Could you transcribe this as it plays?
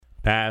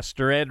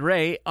Pastor Ed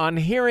Ray on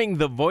hearing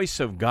the voice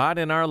of God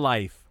in our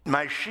life.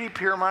 My sheep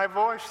hear my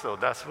voice, though.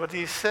 That's what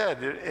he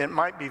said. It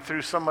might be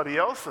through somebody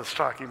else that's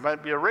talking. It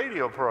might be a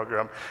radio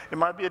program. It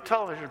might be a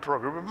television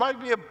program. It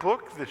might be a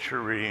book that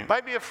you're reading. It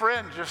might be a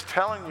friend just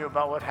telling you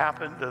about what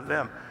happened to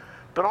them.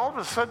 But all of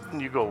a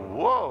sudden you go,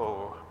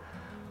 whoa,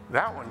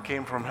 that one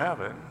came from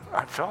heaven.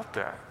 I felt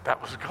that.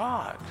 That was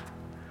God.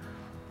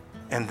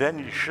 And then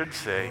you should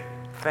say,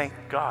 thank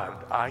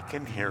God I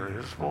can hear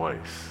his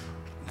voice.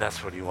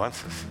 That's what he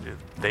wants us to do.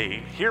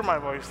 They hear my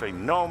voice, they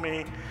know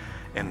me,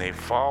 and they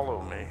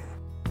follow me.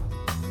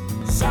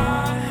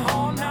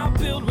 Zion now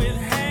built with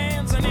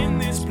hands, and in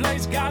this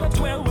place gotta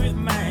dwell with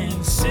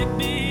man. Sick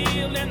be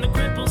healed and the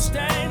crippled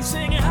stand,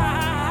 singing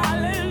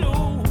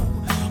hallelujah.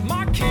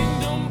 My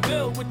kingdom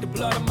built with the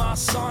blood of my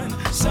son,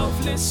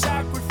 selfless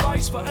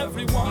sacrifice for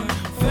everyone.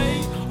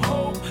 Faith,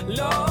 hope,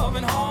 love,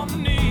 and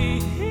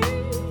harmony.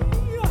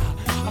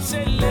 I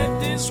said,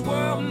 let this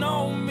world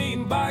know me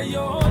by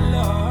your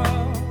love.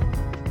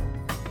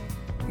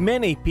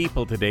 Many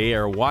people today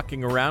are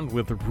walking around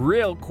with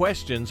real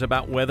questions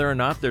about whether or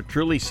not they're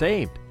truly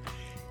saved.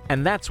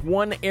 And that's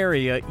one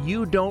area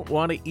you don't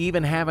want to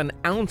even have an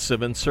ounce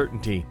of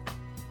uncertainty.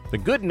 The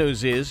good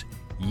news is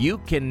you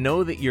can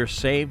know that you're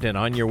saved and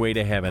on your way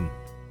to heaven.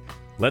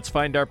 Let's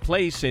find our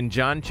place in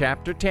John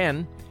chapter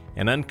 10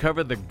 and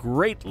uncover the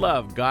great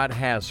love God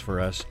has for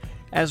us,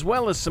 as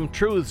well as some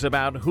truths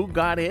about who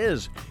God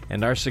is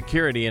and our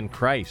security in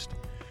Christ.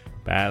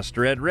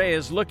 Pastor Ed Ray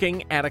is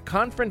looking at a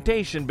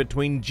confrontation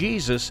between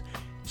Jesus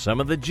and some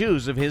of the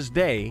Jews of his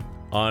day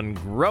on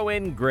Grow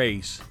in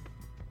Grace.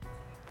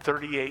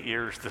 38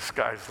 years, this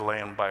guy's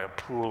laying by a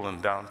pool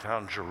in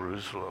downtown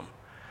Jerusalem,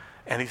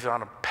 and he's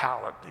on a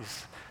pallet.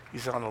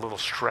 He's on a little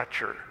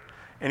stretcher,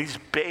 and he's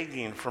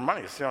begging for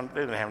money. They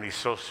didn't have any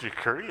Social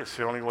Security. It's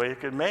the only way he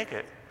could make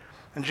it.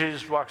 And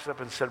Jesus walks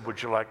up and said,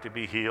 would you like to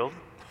be healed?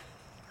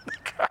 The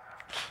guy,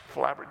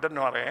 flabbergasted, doesn't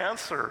know how to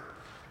answer.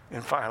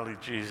 And finally,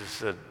 Jesus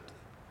said,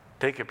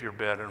 take up your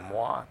bed and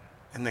walk.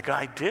 And the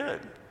guy did.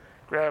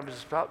 Grabbed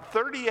his about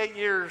 38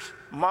 years,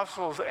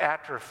 muscles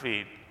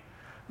atrophied,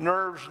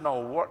 nerves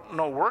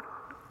no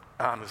work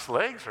on his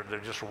legs, or they're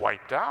just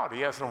wiped out.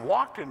 He hasn't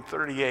walked in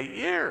 38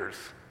 years.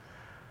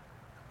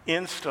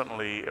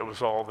 Instantly, it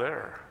was all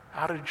there.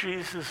 How did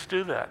Jesus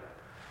do that?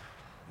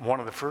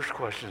 One of the first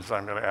questions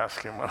I'm going to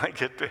ask him when I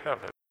get to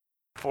heaven.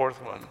 Fourth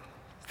one,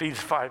 feeds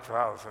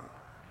 5,000.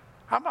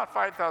 How about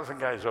 5,000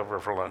 guys over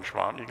for lunch,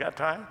 Mom? You got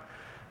time?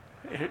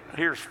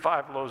 Here's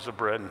 5 loaves of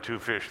bread and 2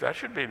 fish. That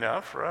should be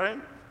enough, right?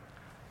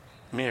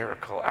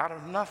 Miracle. Out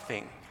of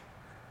nothing.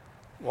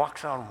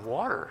 Walks on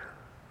water.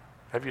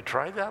 Have you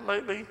tried that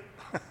lately?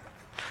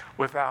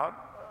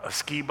 Without a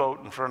ski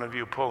boat in front of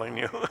you pulling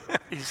you.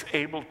 He's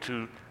able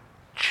to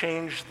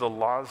change the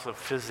laws of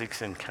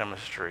physics and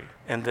chemistry.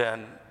 And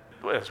then,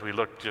 as we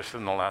look just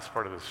in the last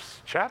part of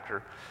this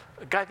chapter,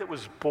 a guy that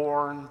was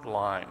born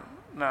blind.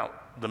 Now,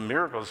 the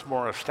miracle is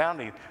more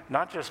astounding,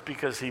 not just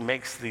because he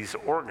makes these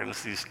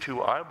organs, these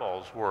 2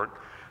 eyeballs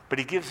work, but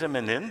he gives him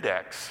an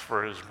index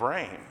for his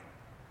brain.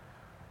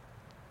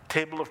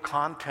 Table of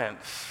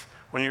contents.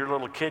 When you're a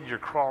little kid, you're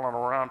crawling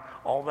around,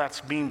 all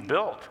that's being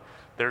built.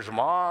 There's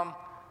Mom,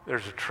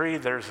 there's a tree,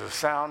 there's a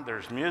sound,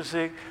 there's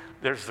music,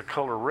 there's the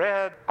color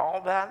red,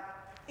 all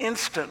that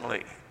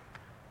instantly.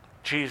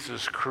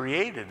 Jesus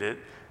created it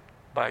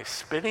by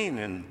spitting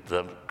in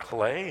the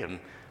clay and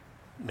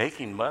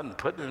making mud and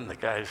putting it in the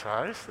guy's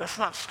eyes. That's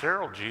not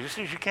sterile, Jesus.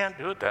 You can't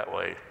do it that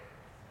way.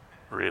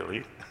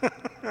 Really?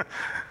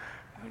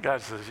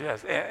 God says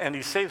yes. And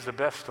he saves the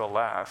best till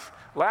last.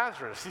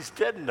 Lazarus, he's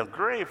dead in the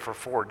grave for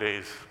 4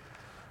 days.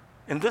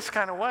 In this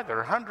kind of weather,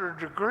 100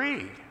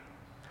 degrees.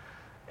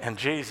 And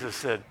Jesus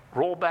said,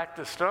 roll back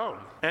the stone.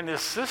 And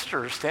his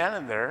sister is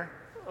standing there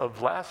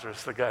of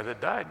Lazarus, the guy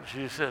that died. And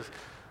she says,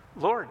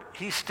 Lord,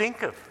 he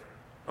stinketh.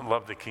 I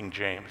love the King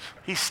James.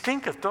 He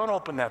stinketh. Don't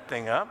open that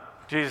thing up.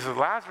 Jesus said,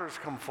 Lazarus,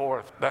 come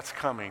forth. That's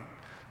coming.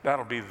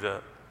 That'll be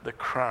the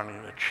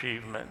crowning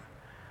achievement.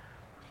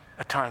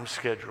 A time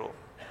schedule.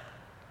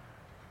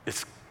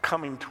 It's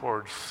coming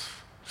towards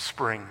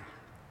spring.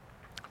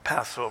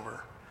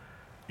 Passover.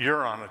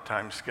 You're on a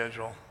time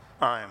schedule.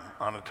 I'm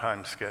on a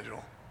time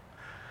schedule.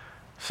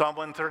 Psalm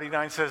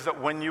 139 says that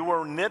when you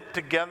were knit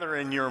together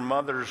in your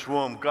mother's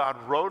womb, God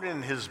wrote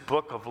in his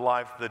book of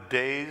life the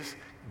days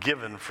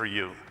given for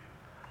you.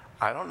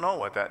 I don't know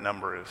what that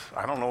number is.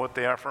 I don't know what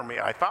they are for me.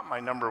 I thought my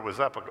number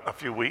was up a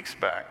few weeks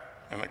back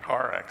in a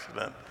car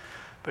accident.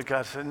 But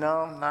God said,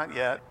 no, not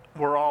yet.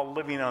 We're all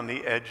living on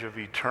the edge of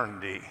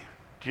eternity.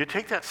 Do you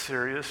take that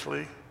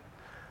seriously?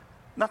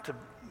 Not to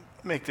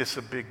make this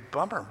a big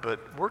bummer, but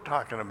we're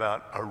talking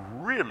about a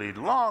really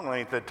long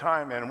length of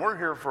time, and we're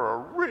here for a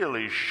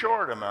really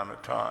short amount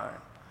of time.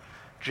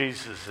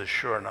 Jesus is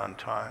short on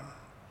time.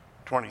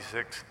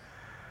 26.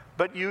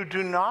 But you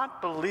do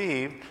not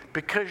believe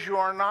because you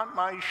are not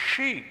my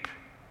sheep.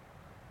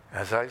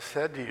 As I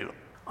said to you,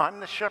 I'm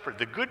the shepherd,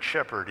 the good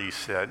shepherd, he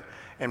said,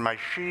 and my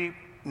sheep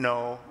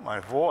know my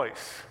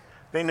voice.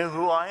 They know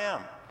who I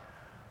am.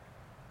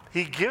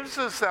 He gives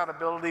us that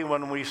ability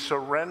when we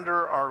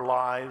surrender our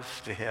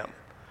lives to him.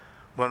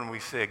 When we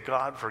say,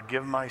 God,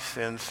 forgive my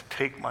sins,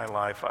 take my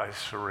life, I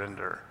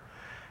surrender.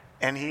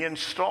 And he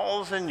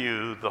installs in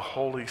you the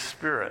Holy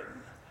Spirit.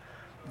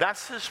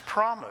 That's his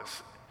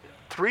promise.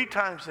 3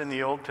 times in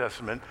the Old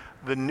Testament,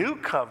 the new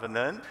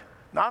covenant,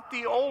 not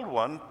the old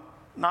one,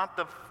 not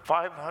the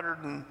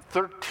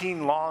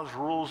 513 laws,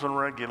 rules, and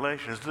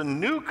regulations. The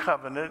new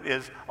covenant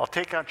is, I'll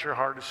take out your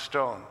heart of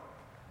stone.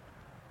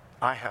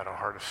 I had a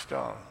heart of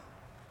stone.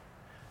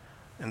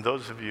 And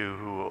those of you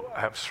who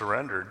have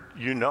surrendered,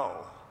 you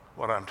know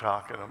what I'm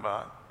talking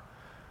about.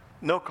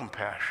 No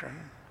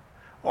compassion.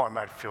 Oh, I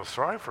might feel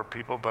sorry for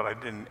people, but I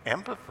didn't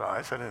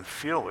empathize. I didn't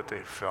feel what they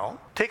felt.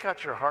 Take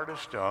out your heart of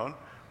stone,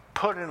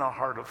 put in a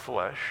heart of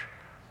flesh,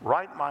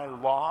 write my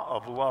law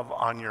of love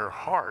on your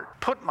heart,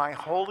 put my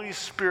Holy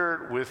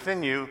Spirit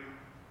within you,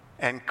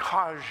 and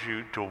cause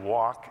you to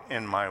walk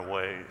in my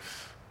ways.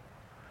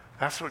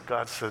 That's what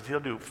God says. He'll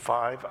do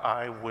 5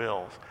 I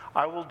wills.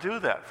 I will do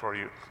that for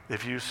you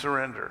if you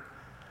surrender.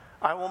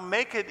 I will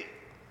make it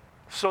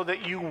so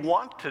that you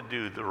want to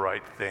do the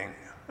right thing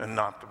and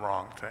not the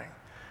wrong thing.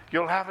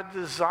 You'll have a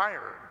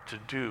desire to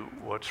do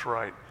what's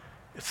right.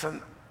 It's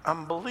an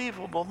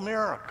unbelievable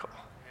miracle.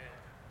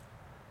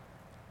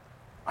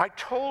 I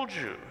told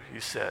you, he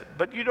said,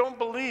 but you don't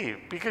believe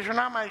because you're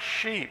not my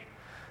sheep.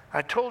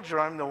 I told you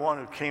I'm the one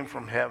who came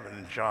from heaven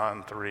in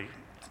John 3.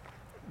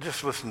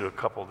 Just listen to a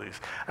couple of these.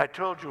 I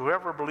told you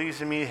whoever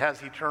believes in me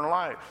has eternal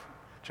life.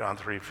 John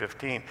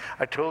 3:15.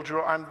 I told you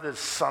I'm the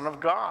Son of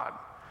God.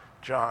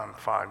 John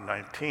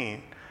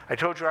 5:19. I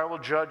told you I will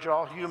judge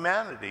all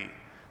humanity.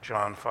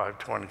 John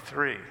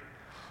 5:23.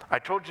 I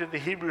told you the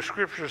Hebrew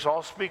Scriptures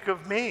all speak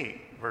of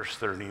me. Verse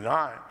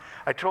 39.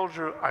 I told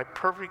you I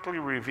perfectly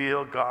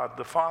reveal God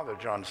the Father.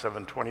 John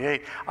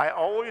 7:28. I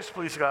always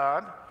please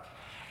God.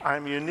 I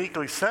am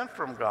uniquely sent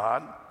from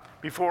God.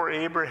 Before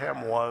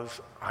Abraham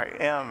was, I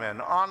am.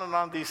 And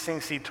on these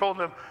things he told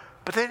them,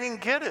 but they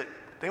didn't get it.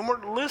 They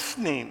weren't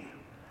listening.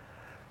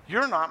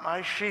 You're not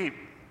my sheep.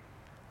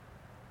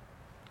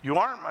 You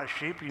aren't my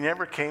sheep. You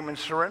never came and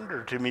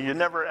surrendered to me. You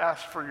never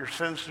asked for your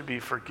sins to be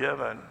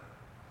forgiven.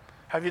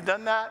 Have you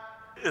done that?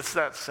 It's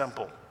that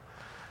simple.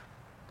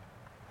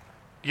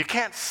 You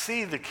can't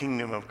see the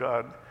kingdom of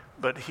God,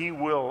 but he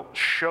will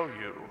show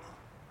you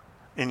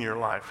in your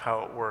life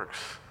how it works.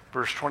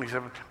 Verse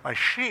 27, my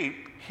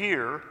sheep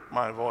hear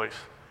my voice,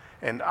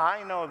 and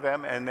I know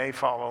them, and they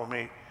follow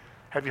me.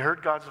 Have you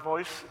heard God's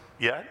voice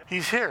yet?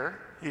 He's here.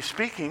 He's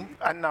speaking.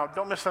 And now,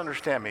 don't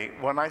misunderstand me.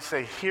 When I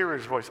say hear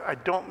his voice, I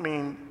don't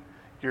mean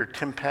your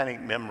tympanic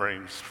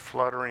membranes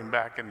fluttering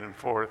back and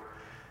forth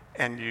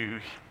and you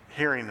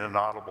hearing an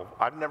audible.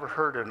 I've never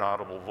heard an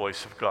audible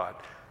voice of God.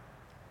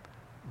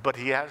 But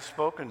he has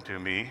spoken to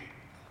me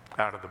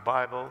out of the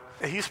Bible.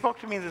 He spoke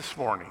to me this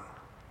morning.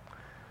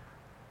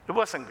 It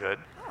wasn't good.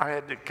 I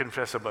had to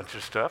confess a bunch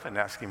of stuff and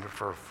ask him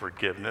for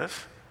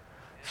forgiveness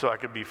so I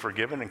could be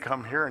forgiven and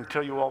come here and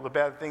tell you all the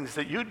bad things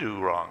that you do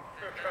wrong.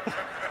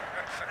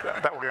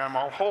 That way I'm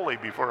all holy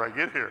before I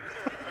get here.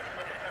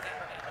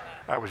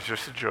 I was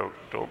just a joke.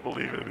 Don't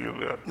believe any of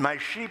that. My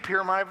sheep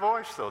hear my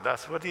voice, though.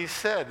 That's what he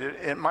said.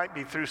 It might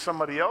be through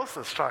somebody else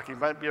that's talking.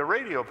 It might be a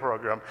radio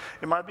program.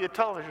 It might be a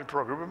television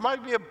program. It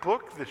might be a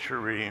book that you're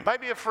reading. It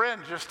might be a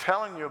friend just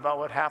telling you about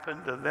what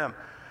happened to them.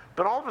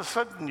 But all of a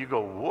sudden you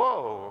go,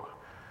 whoa,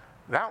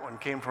 that one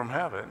came from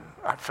heaven.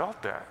 I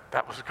felt that.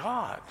 That was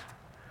God.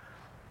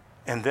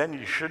 And then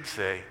you should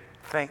say,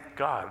 thank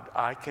God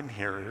I can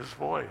hear his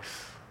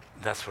voice.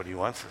 That's what he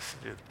wants us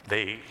to do.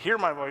 They hear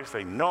my voice,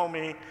 they know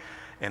me,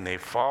 and they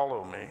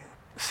follow me.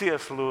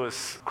 C.S.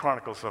 Lewis,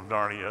 Chronicles of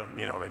Narnia,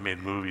 they made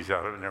movies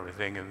out of it and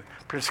everything, and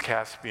Prince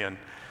Caspian,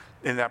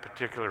 in that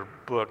particular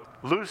book,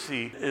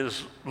 Lucy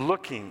is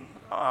looking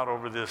out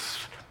over this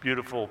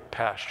beautiful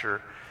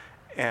pasture,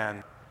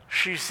 and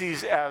she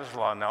sees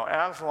Aslan. Now,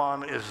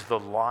 Aslan is the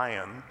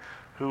lion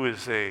who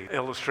is a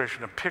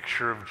illustration, a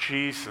picture of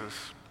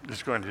Jesus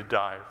who's going to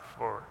die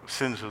for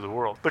sins of the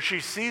world. But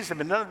she sees him,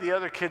 and none of the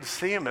other kids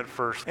see him at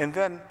first. And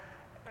then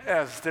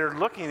as they're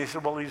looking, they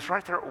said, well, he's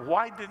right there.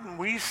 Why didn't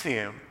we see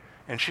him?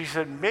 And she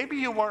said, maybe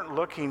you weren't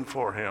looking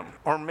for him,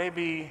 or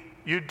maybe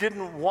you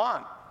didn't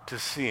want to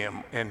see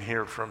him and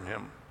hear from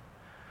him.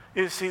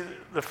 You see,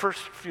 the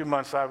first few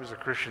months I was a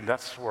Christian,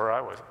 that's where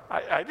I was.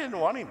 I didn't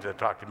want him to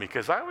talk to me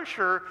because I was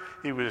sure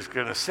he was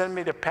going to send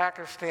me to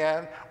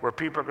Pakistan where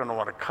people are going to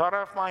want to cut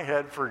off my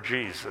head for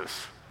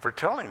Jesus, for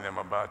telling them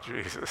about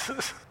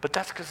Jesus. But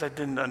that's because I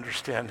didn't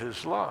understand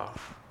his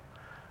love.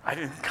 I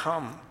didn't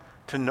come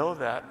to know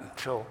that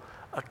until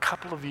a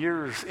couple of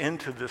years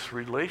into this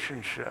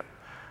relationship,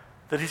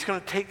 that he's going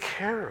to take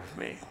care of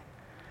me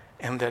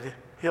and that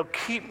he'll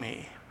keep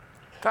me.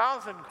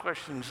 1,000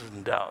 questions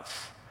and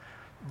doubts.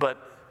 But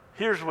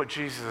here's what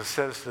Jesus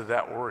says to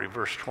that worry,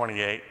 verse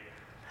 28.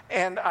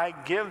 And I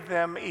give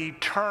them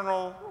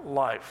eternal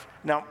life.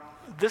 Now,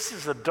 this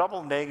is a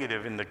double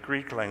negative in the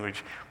Greek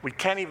language. We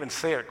can't even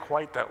say it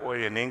quite that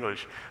way in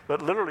English.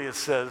 But literally it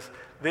says,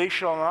 they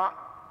shall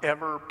not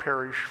ever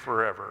perish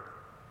forever.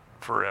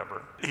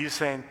 Forever. He's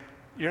saying,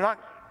 you're not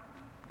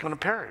going to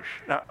perish.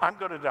 Now, I'm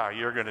going to die,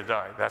 you're going to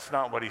die. That's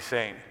not what he's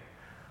saying.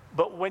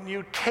 But when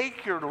you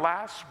take your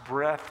last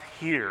breath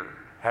here,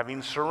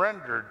 having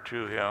surrendered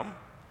to him,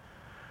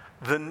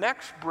 the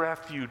next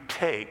breath you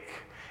take,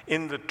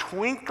 in the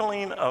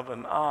twinkling of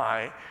an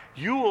eye,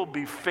 you will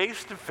be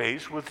face to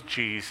face with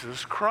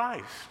Jesus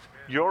Christ,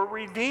 your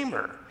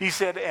Redeemer. He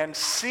said, and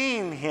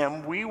seeing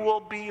him, we will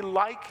be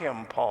like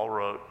him, Paul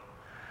wrote.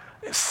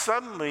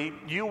 Suddenly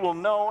you will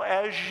know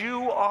as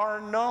you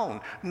are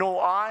known. No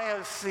eye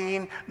has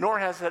seen, nor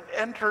has it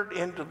entered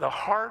into the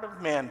heart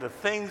of man the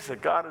things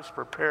that God has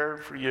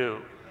prepared for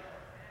you.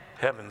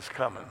 Heaven's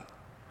coming.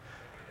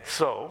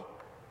 So,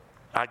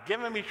 I give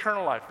them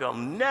eternal life. They'll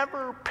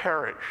never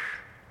perish.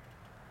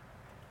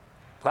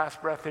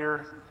 Last breath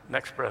here,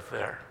 next breath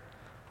there.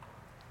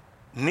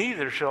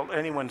 Neither shall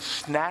anyone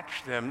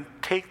snatch them,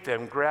 take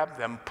them, grab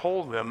them,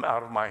 pull them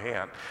out of my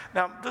hand.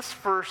 Now, this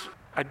verse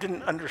I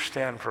didn't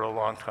understand for a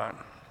long time.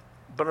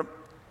 But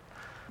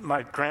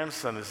my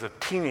grandson is a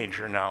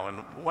teenager now, and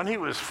when he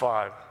was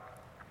 5,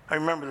 I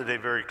remember the day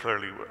very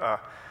clearly.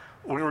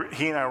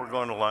 He and I were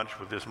going to lunch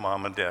with his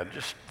mom and dad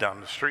just down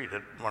the street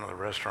at one of the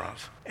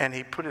restaurants. And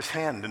he put his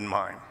hand in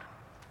mine.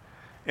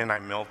 And I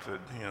melted,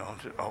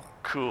 oh,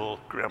 cool,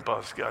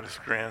 Grandpa's got his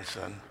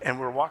grandson. And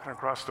we're walking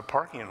across the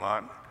parking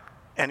lot,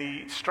 and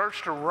he starts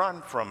to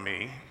run from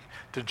me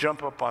to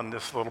jump up on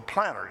this little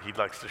planter. He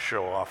likes to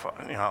show off,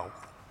 how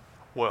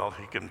well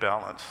he can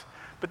balance.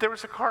 But there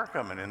was a car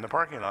coming in the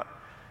parking lot.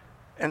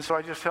 And so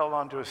I just held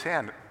on to his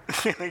hand.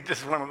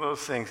 Just one of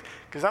those things,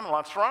 because I'm a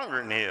lot stronger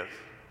than he is.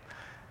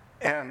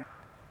 And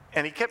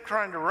he kept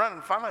trying to run,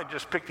 and finally I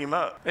just picked him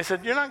up. They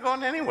said, you're not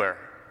going anywhere.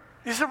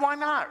 He said, why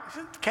not? I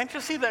said, can't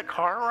you see that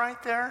car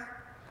right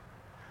there?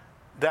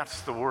 That's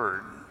the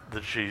word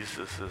that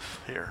Jesus is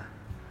here.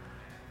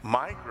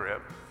 My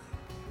grip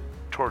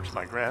towards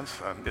my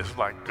grandson is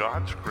like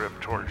God's grip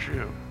towards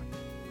you.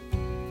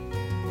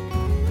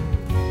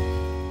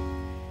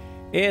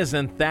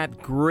 Isn't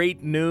that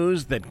great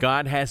news that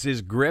God has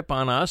his grip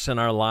on us and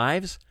our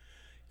lives?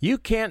 You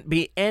can't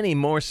be any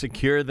more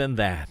secure than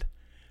that.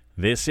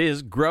 This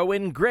is Grow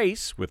in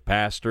Grace with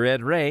Pastor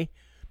Ed Ray.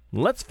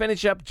 Let's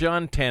finish up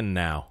John 10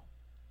 now.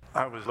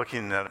 I was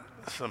looking at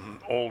some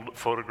old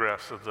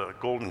photographs of the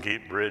Golden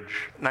Gate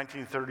Bridge,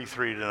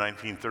 1933 to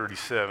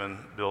 1937,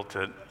 built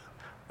it.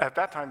 At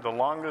that time, the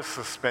longest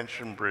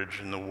suspension bridge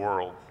in the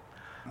world,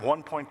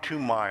 1.2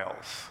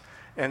 miles.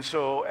 And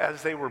so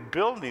as they were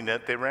building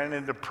it, they ran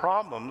into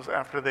problems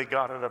after they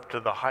got it up to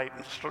the height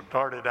and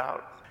started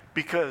out,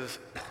 because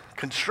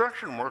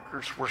construction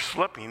workers were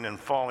slipping and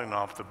falling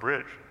off the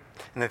bridge.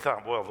 And they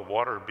thought, well, the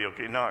water would be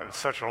okay. No, it's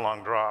such a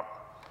long drop,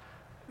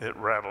 it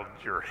rattled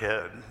your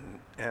head.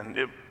 And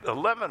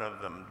 11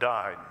 of them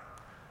died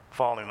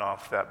falling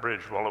off that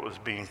bridge while it was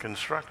being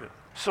constructed.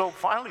 So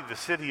finally, the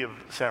city of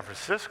San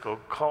Francisco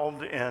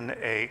called in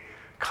a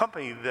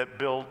company that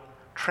built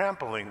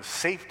trampoline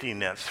safety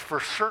nets for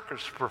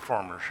circus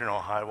performers,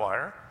 high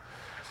wire.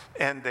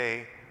 And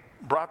they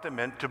brought them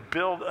in to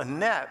build a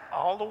net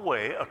all the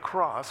way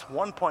across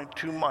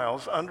 1.2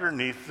 miles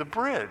underneath the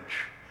bridge.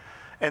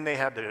 And they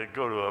had to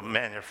go to a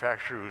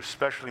manufacturer who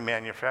specially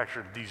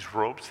manufactured these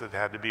ropes that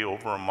had to be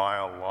over a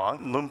mile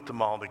long, looped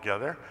them all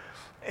together.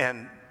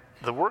 And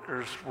the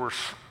workers were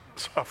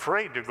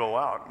afraid to go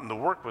out, and the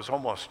work was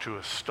almost to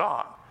a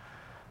stop.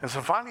 And so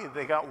finally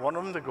they got one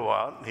of them to go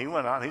out, and he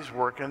went out, he's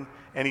working,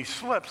 and he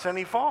slips and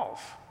he falls.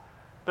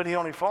 But he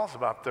only falls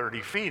about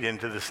 30 feet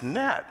into this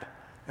net.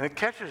 And it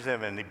catches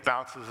him, and he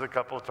bounces a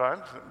couple of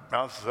times,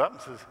 bounces up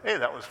and says, hey,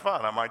 that was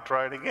fun, I might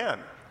try it again.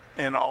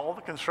 And all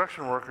the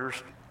construction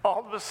workers,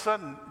 all of a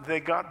sudden, they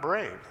got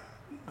brave.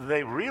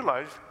 They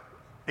realized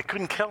it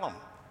couldn't kill them.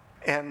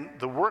 And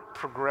the work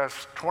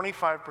progressed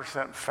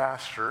 25%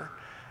 faster,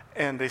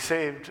 and they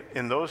saved,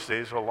 in those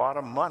days, a lot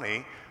of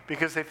money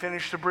because they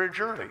finished the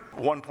bridge early.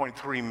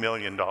 $1.3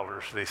 million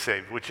they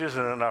saved, which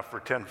isn't enough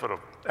for 10 foot of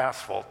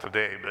asphalt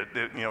today, but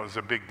it was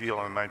a big deal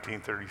in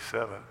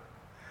 1937.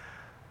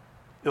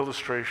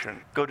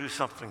 Illustration, go do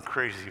something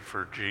crazy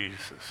for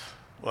Jesus.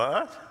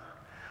 What?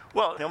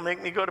 Well, he'll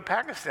make me go to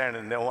Pakistan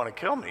and they'll want to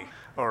kill me,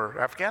 or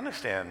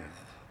Afghanistan.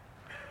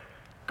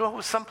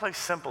 Go someplace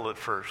simple at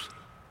first.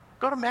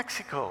 Go to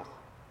Mexico.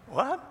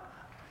 What?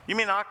 You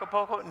mean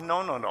Acapulco?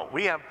 No.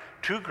 We have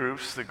 2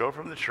 groups that go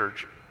from the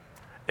church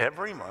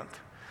every month.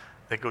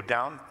 They go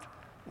down.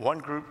 One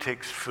group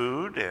takes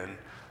food and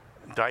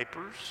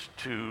diapers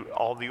to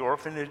all the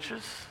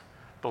orphanages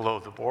below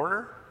the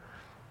border.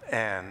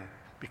 And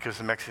because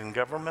the Mexican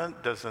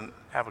government doesn't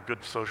have a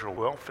good social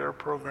welfare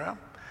program,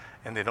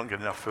 and they don't get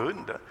enough food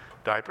and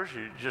diapers,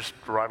 you just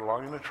ride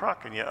along in the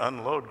truck and you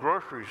unload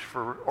groceries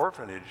for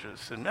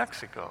orphanages in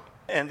Mexico.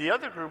 And the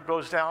other group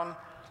goes down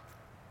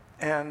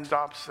and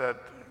stops at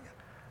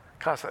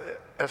Casa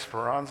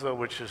Esperanza,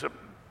 which is a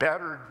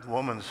battered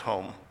woman's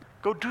home.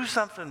 Go do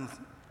something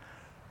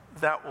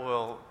that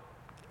will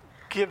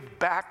give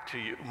back to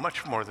you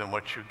much more than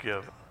what you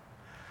give.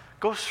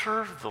 Go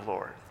serve the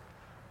Lord.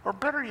 Or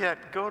better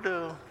yet, go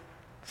to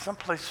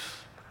someplace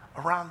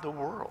around the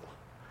world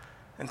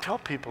and tell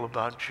people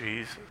about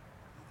Jesus.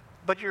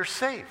 but you're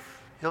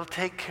safe. He'll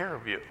take care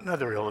of you.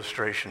 Another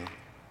illustration.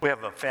 We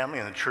have a family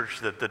in the church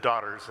that the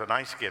daughter's an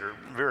ice skater,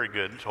 very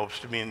good, hopes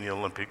to be in the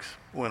Olympics,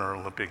 Winter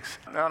Olympics.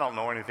 Now, I don't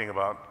know anything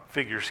about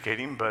figure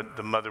skating, but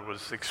the mother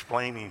was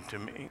explaining to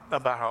me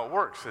about how it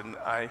works. And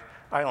I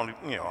only,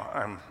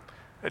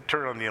 I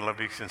turn on the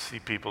Olympics and see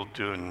people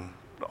doing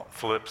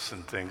flips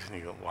and things, and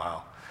you go,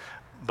 wow.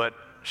 But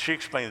she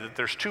explained that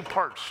there's two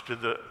parts to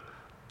the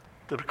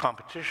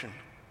competition.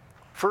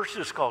 First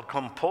is called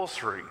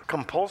compulsory.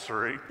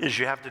 Compulsory is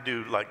you have to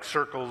do like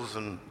circles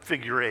and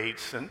figure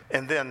eights, and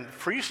then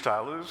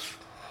freestyle is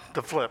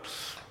the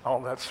flips, all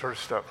that sort of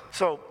stuff.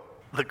 So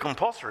the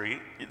compulsory,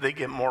 they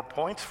get more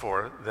points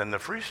for it than the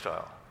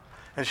freestyle.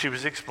 And she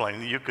was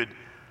explaining you could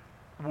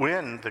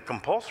win the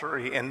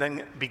compulsory and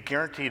then be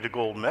guaranteed a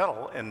gold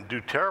medal and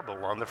do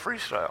terrible on the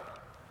freestyle.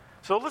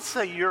 So let's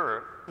say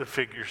you're the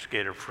figure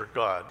skater for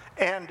God,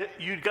 and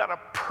you got a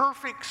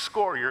perfect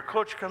score. Your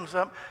coach comes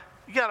up,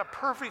 you got a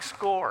perfect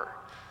score.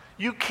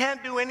 You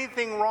can't do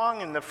anything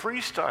wrong in the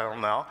freestyle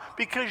now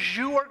because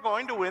you are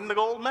going to win the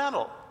gold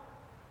medal.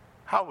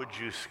 How would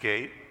you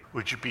skate?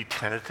 Would you be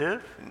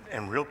tentative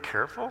and real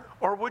careful?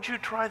 Or would you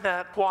try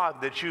that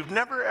quad that you've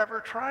never ever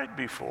tried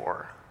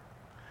before?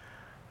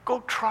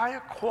 Go try a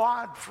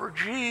quad for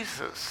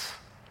Jesus.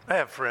 I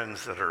have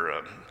friends that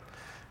are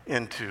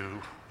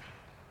into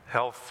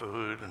health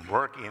food and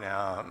working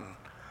out and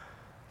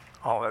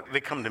all that. They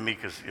come to me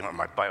because,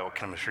 my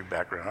biochemistry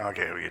background.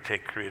 Okay, well, you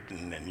take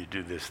creatine and you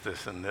do this,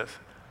 this, and this.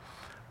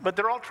 But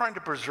they're all trying to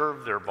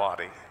preserve their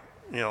body.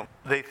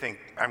 They think,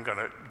 I'm going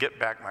to get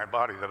back my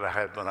body that I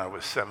had when I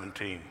was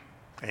 17.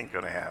 Ain't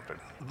going to happen.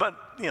 But,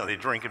 they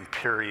drinking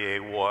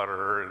Perrier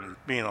water and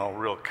being all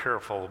real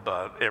careful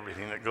about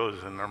everything that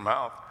goes in their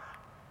mouth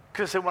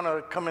because they want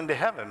to come into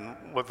heaven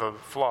with a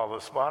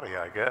flawless body,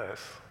 I guess.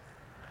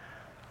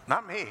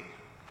 Not me.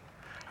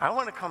 I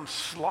want to come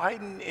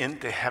sliding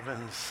into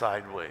heaven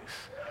sideways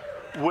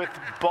with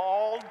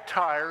bald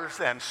tires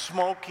and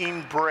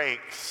smoking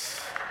brakes,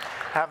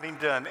 having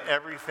done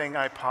everything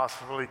I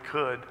possibly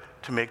could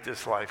to make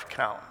this life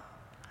count.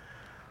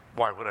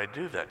 Why would I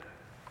do that?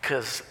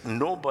 Because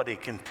nobody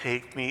can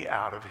take me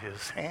out of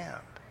his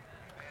hand.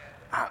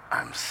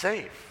 I'm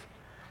safe.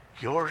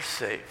 You're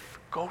safe.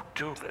 Go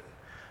do it.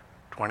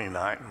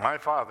 29. My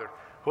Father,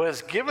 who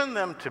has given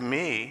them to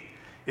me,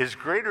 is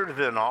greater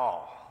than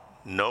all.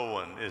 No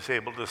one is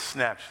able to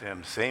snatch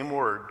them, same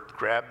word,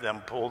 grab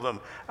them, pull them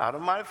out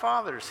of my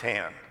Father's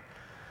hand.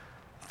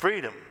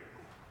 Freedom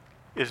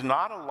is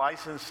not a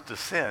license to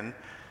sin.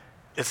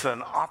 It's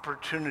an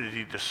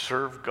opportunity to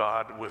serve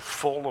God with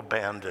full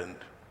abandon.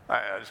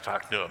 I was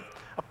talking to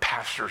a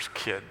pastor's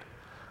kid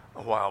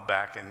a while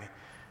back, and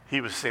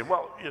he was saying,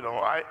 well,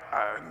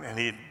 and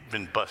he'd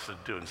been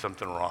busted doing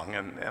something wrong.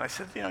 And I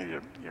said,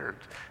 you're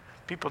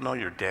people know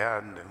your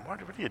dad, and what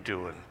are you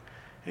doing?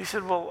 And he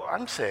said, well,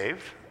 I'm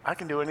saved. I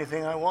can do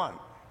anything I want.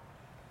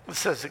 It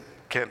says it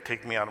can't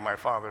take me out of my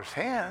Father's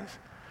hands.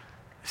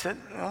 He said,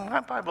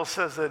 my Bible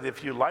says that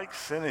if you like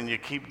sin and you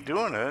keep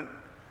doing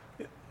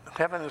it,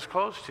 heaven is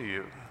close to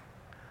you.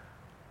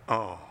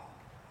 Oh,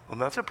 well,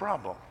 that's a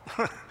problem.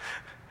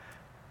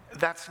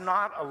 That's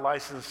not a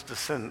license to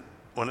sin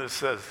when it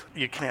says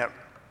you can't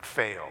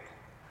fail.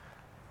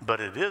 But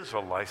it is a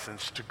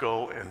license to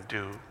go and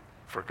do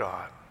for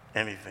God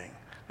anything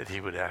that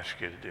he would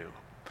ask you to do.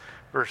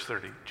 Verse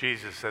 30,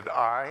 Jesus said,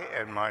 I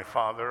and my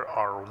Father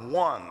are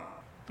one.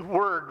 The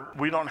word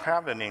we don't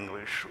have in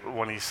English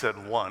when he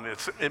said one.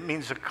 It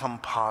means a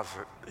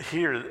composite.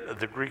 Here,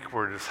 the Greek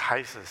word is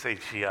hysis,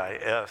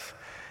 H-E-I-S,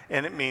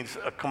 and it means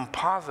a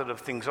composite of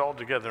things all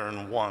together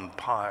in one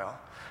pile.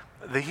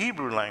 The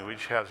Hebrew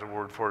language has a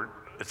word for it.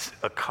 It's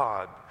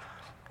akkad,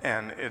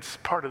 and it's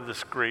part of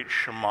this great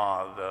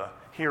Shema, the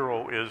Hear,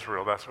 O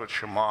Israel. That's what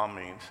Shema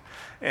means.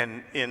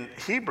 And in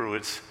Hebrew,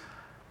 it's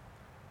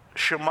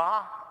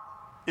Shema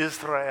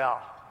Israel,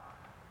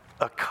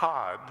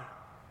 Akkad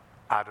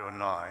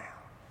Adonai.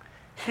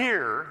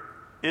 Hear,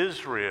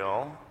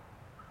 Israel,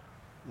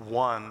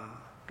 one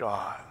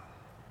God.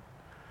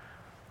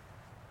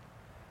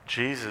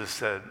 Jesus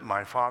said,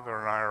 my Father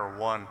and I are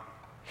one.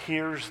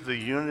 Here's the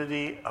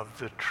unity of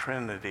the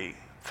Trinity,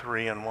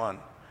 3 in 1.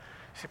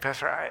 See,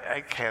 Pastor,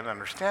 I can't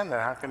understand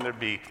that. How can there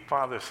be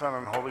Father, Son,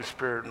 and Holy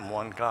Spirit in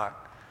one God?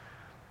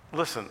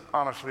 Listen,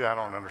 honestly, I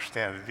don't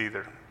understand it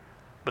either.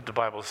 But the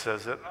Bible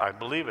says it. I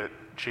believe it.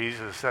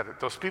 Jesus said it.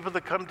 Those people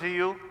that come to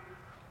you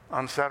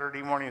on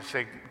Saturday morning and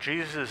say,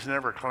 Jesus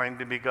never claimed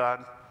to be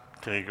God,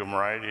 take them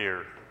right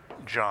here.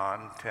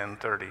 John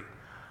 10:30.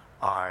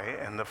 I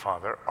and the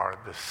Father are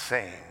the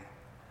same.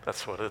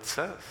 That's what it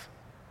says.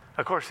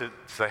 Of course,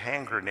 it's a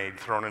hand grenade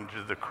thrown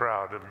into the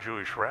crowd of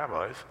Jewish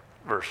rabbis.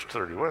 Verse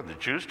 31, the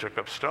Jews took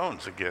up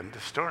stones again to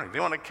stone him. They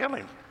want to kill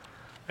him.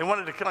 They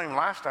wanted to kill him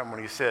last time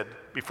when he said,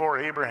 before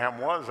Abraham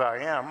was, I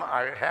am,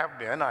 I have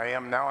been, I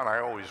am now, and I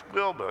always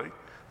will be.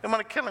 They want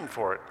to kill him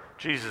for it.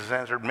 Jesus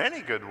answered,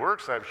 many good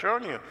works I've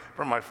shown you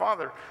from my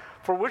Father.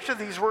 For which of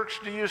these works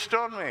do you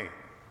stone me?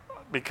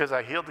 Because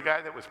I healed the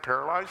guy that was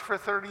paralyzed for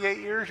 38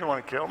 years, you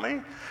want to kill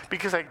me?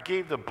 Because I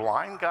gave the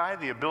blind guy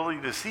the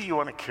ability to see, you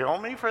want to kill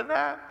me for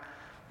that?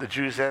 The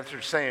Jews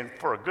answered, saying,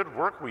 for a good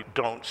work we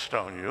don't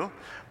stone you,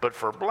 but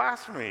for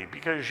blasphemy,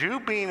 because you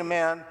being a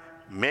man,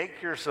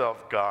 make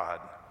yourself God.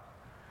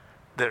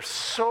 They're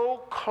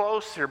so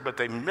close here, but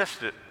they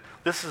missed it.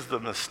 This is the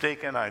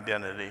mistaken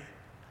identity.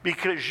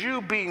 Because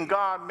you being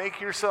God, make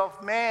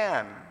yourself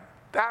man.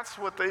 That's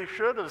what they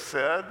should have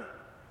said.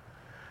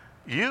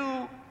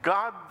 You,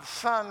 God the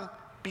Son,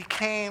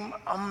 became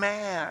a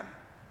man.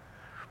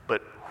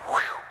 But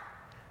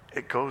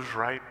it goes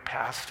right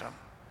past him.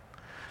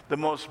 The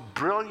most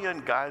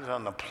brilliant guys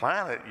on the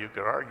planet, you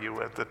could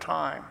argue, at the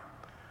time.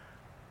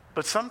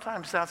 But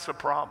sometimes that's a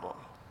problem.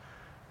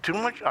 Too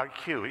much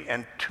IQ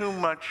and too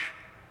much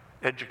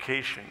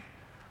education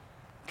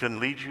can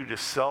lead you to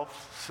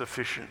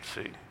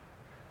self-sufficiency.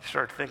 You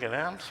start thinking,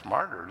 I'm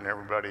smarter than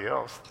everybody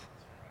else.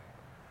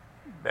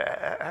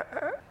 Bah.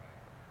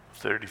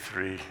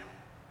 33.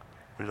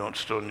 We don't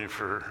stone you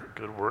for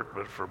good work,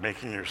 but for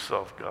making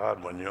yourself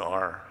God when you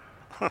are.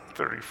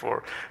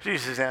 34.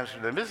 Jesus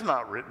answered them, "Is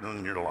not written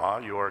in your law,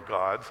 you are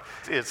gods."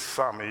 It's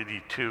Psalm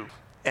 82.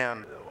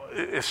 And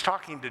it's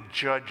talking to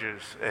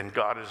judges, and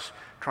God is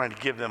trying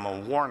to give them a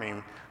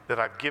warning that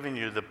I've given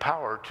you the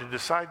power to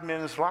decide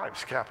men's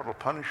lives, capital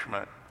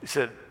punishment. He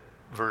said,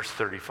 verse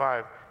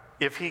 35,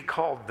 if he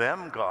called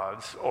them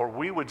gods, or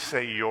we would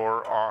say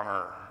your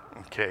honor,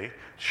 okay,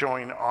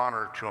 showing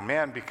honor to a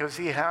man because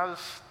he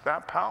has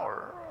that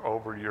power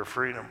over your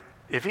freedom.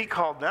 If he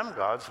called them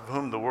gods, of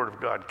whom the word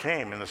of God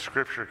came, and the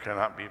scripture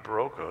cannot be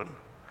broken,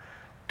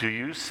 do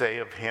you say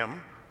of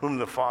him whom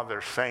the Father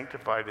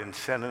sanctified and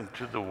sent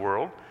into the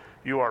world,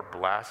 you are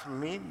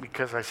blaspheming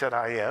because I said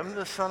I am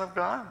the Son of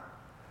God?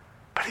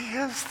 But he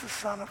is the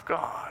Son of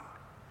God.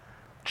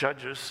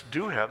 Judges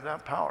do have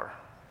that power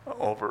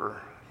over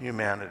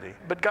humanity,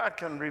 but God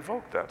can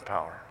revoke that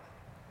power.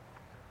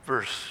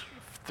 Verse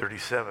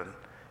 37,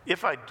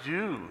 if I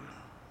do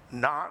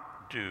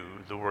not do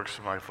the works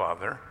of my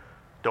Father,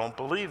 don't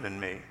believe in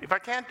me. If I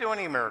can't do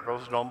any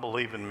miracles, don't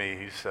believe in me,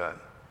 he said.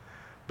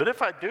 But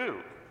if I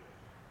do,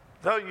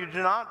 though you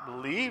do not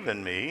believe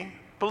in me,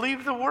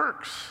 believe the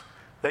works,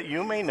 that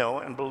you may know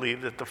and believe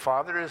that the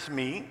Father is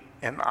me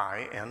and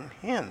I am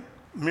him.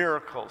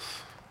 Miracles.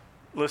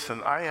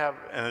 Listen, I have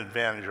an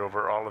advantage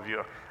over all of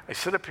you. I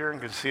sit up here and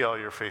can see all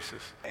your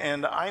faces.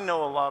 And I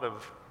know a lot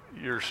of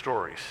your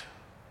stories.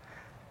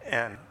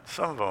 And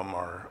some of them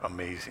are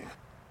amazing.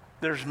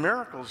 There's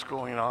miracles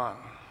going on.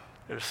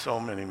 There's so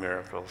many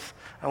miracles.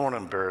 I don't want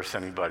to embarrass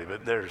anybody,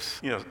 but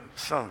there's,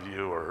 some of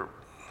you are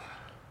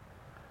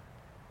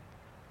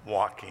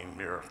walking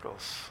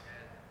miracles.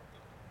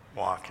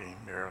 Walking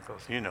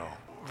miracles,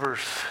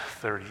 Verse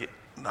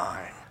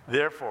 39.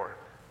 Therefore,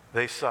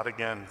 they sought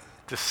again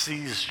to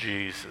seize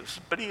Jesus,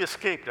 but he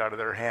escaped out of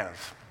their hands.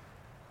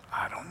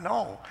 I don't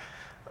know.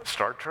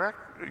 Star Trek,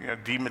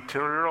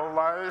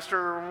 dematerialized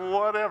or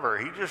whatever.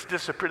 He just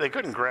disappeared. They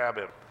couldn't grab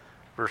him.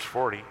 Verse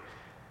 40.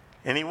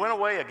 And he went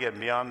away again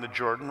beyond the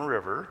Jordan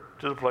River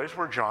to the place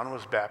where John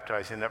was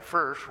baptizing at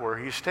first, where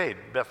he stayed,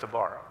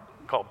 Bethabara,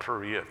 called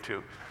Perea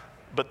too.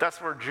 But that's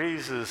where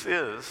Jesus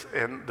is,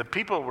 and the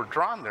people were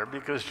drawn there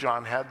because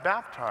John had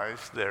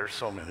baptized there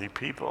so many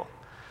people.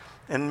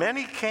 And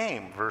many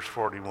came, verse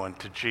 41,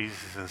 to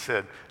Jesus and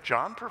said,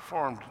 John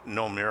performed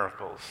no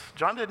miracles.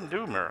 John didn't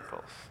do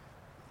miracles,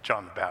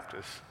 John the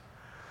Baptist.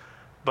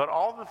 But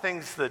all the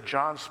things that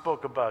John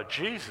spoke about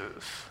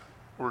Jesus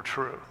were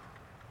true.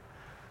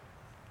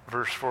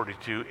 Verse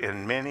 42,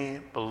 and many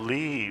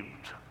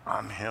believed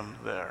on him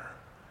there.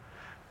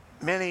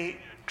 Many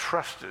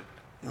trusted,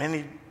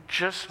 many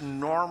just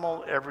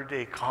normal,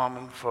 everyday,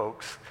 common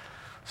folks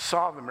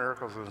saw the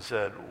miracles and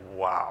said,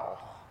 wow,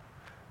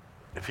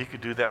 if he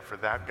could do that for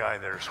that guy,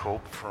 there's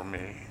hope for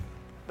me.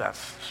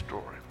 That's the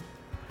story.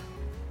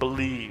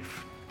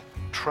 Believe,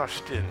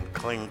 trust in,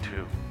 cling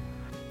to.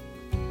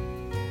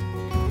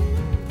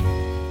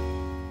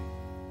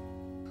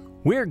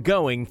 We're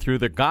going through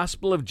the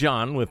Gospel of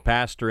John with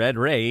Pastor Ed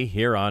Ray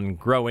here on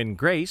Grow in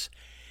Grace,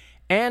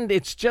 and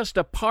it's just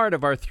a part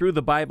of our Through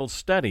the Bible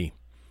study.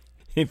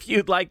 If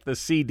you'd like the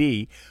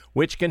CD,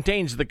 which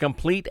contains the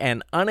complete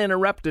and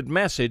uninterrupted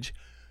message,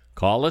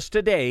 call us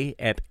today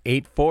at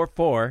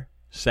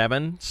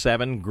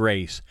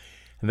 844-77-GRACE.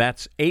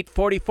 That's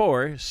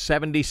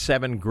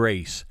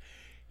 844-77-GRACE.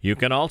 You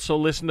can also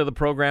listen to the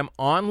program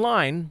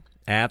online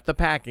at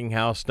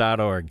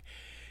thepackinghouse.org.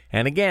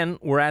 And again,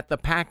 we're at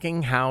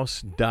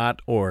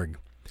thepackinghouse.org.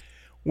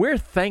 We're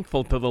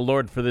thankful to the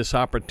Lord for this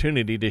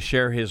opportunity to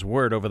share His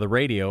Word over the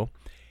radio,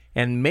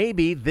 and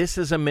maybe this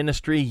is a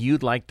ministry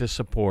you'd like to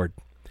support.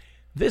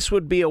 This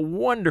would be a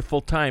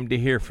wonderful time to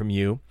hear from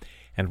you,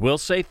 and we'll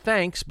say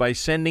thanks by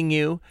sending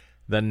you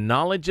The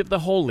Knowledge of the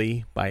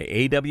Holy by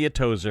A.W.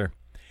 Tozer.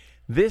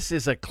 This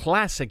is a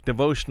classic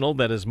devotional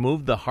that has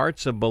moved the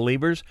hearts of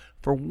believers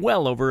for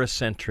well over a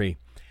century.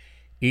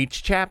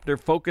 Each chapter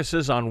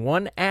focuses on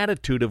one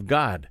attitude of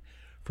God,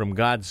 from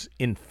God's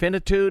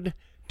infinitude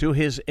to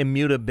His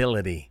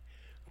immutability,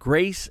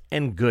 grace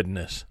and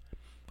goodness.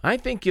 I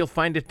think you'll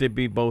find it to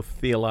be both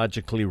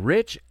theologically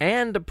rich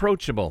and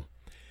approachable.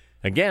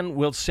 Again,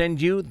 we'll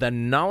send you the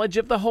knowledge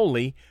of the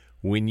holy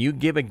when you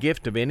give a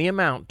gift of any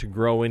amount to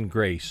grow in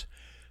grace.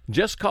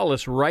 Just call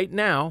us right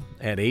now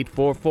at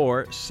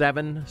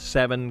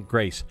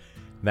 844-77-GRACE.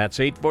 That's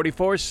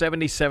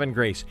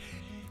 844-77-GRACE.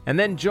 And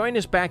then join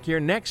us back here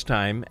next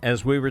time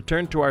as we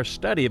return to our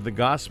study of the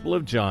Gospel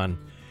of John.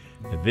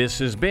 This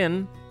has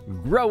been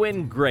Grow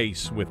in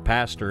Grace with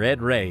Pastor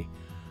Ed Ray,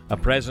 a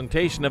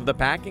presentation of the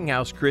Packing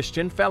House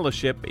Christian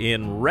Fellowship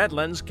in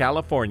Redlands,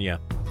 California.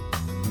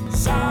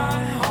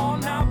 Zion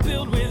now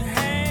built with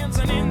hands,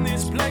 and in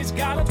this place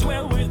gotta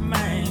dwell with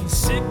man.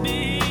 Sick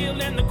be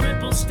healed and the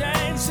crippled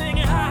stand,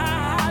 singing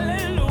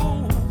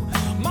hallelujah.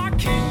 My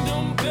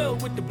kingdom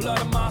built with the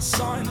blood of my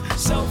son,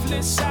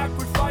 selfless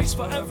sacrifice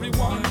for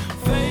everyone.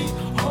 Faith,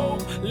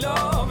 hope,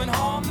 love, and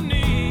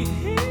harmony.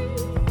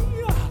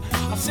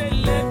 I said,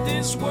 let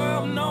this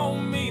world know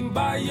me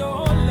by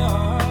your